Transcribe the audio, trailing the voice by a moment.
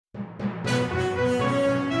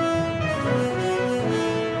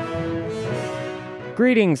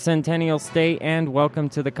Greetings, Centennial State, and welcome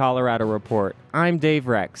to the Colorado Report. I'm Dave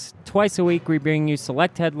Rex. Twice a week, we bring you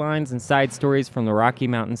select headlines and side stories from the Rocky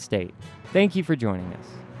Mountain State. Thank you for joining us.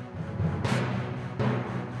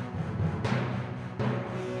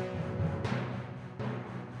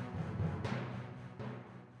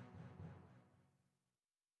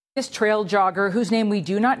 This trail jogger, whose name we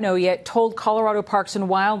do not know yet, told Colorado Parks and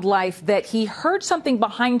Wildlife that he heard something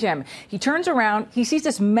behind him. He turns around, he sees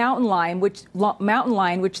this mountain lion, which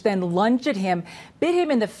then lunged at him, bit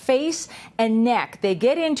him in the face and neck. They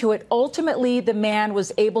get into it. Ultimately, the man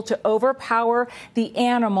was able to overpower the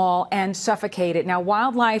animal and suffocate it. Now,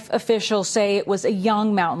 wildlife officials say it was a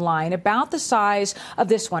young mountain lion, about the size of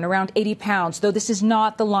this one, around 80 pounds, though this is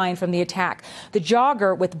not the lion from the attack. The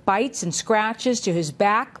jogger, with bites and scratches to his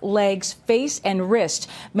back, legs, face, and wrist,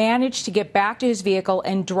 managed to get back to his vehicle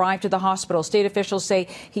and drive to the hospital. State officials say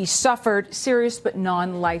he suffered serious but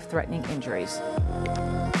non-life-threatening injuries.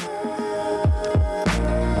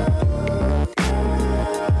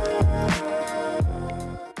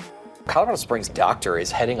 Colorado Springs doctor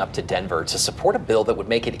is heading up to Denver to support a bill that would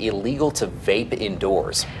make it illegal to vape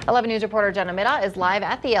indoors. 11 News reporter Jenna Mitta is live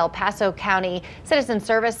at the El Paso County Citizen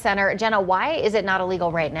Service Center. Jenna, why is it not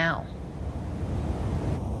illegal right now?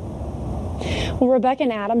 Well, Rebecca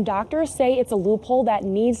and Adam, doctors say it's a loophole that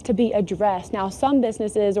needs to be addressed. Now, some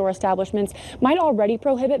businesses or establishments might already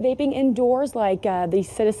prohibit vaping indoors, like the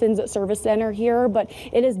Citizens Service Center here, but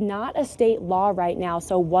it is not a state law right now.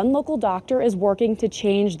 So one local doctor is working to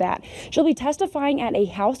change that. She'll be testifying at a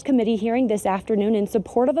House committee hearing this afternoon in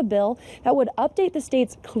support of a bill that would update the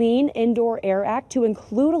state's Clean Indoor Air Act to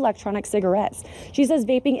include electronic cigarettes. She says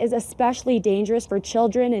vaping is especially dangerous for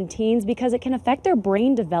children and teens because it can affect their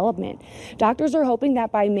brain development. Doctors are hoping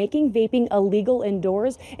that by making vaping illegal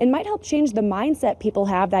indoors, it might help change the mindset people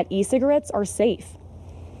have that e-cigarettes are safe.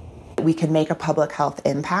 We can make a public health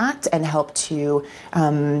impact and help to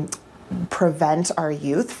prevent our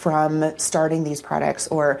youth from starting these products,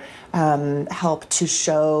 or help to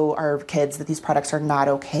show our kids that these products are not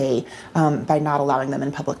okay by not allowing them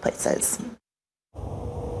in public places.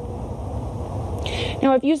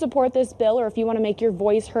 Now, if you support this bill or if you want to make your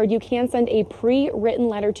voice heard, you can send a pre-written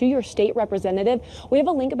letter to your state representative. We have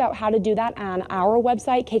a link about how to do that on our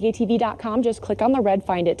website, kktv.com. Just click on the red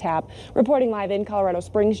Find It tab. Reporting live in Colorado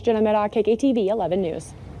Springs, Jenna Mitta, KKTV 11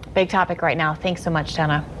 News. Big topic right now. Thanks so much,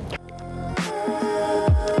 Jenna.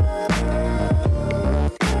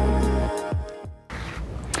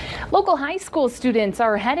 Local high school students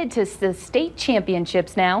are headed to the state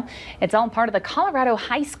championships now. It's all part of the Colorado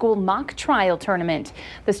High School Mock Trial Tournament.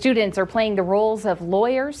 The students are playing the roles of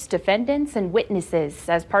lawyers, defendants, and witnesses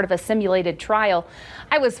as part of a simulated trial.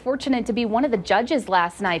 I was fortunate to be one of the judges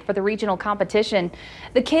last night for the regional competition.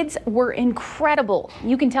 The kids were incredible.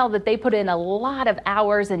 You can tell that they put in a lot of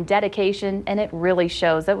hours and dedication, and it really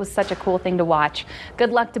shows. It was such a cool thing to watch.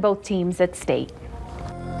 Good luck to both teams at state.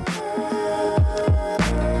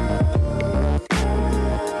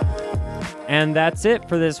 And that's it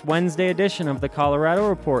for this Wednesday edition of the Colorado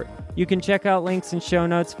Report. You can check out links and show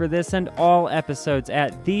notes for this and all episodes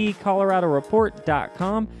at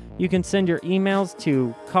thecoloradoreport.com. You can send your emails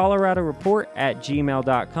to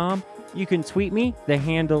coloradoreport@gmail.com. You can tweet me. The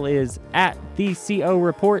handle is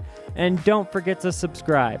 @thecoreport. And don't forget to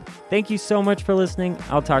subscribe. Thank you so much for listening.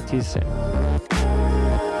 I'll talk to you soon.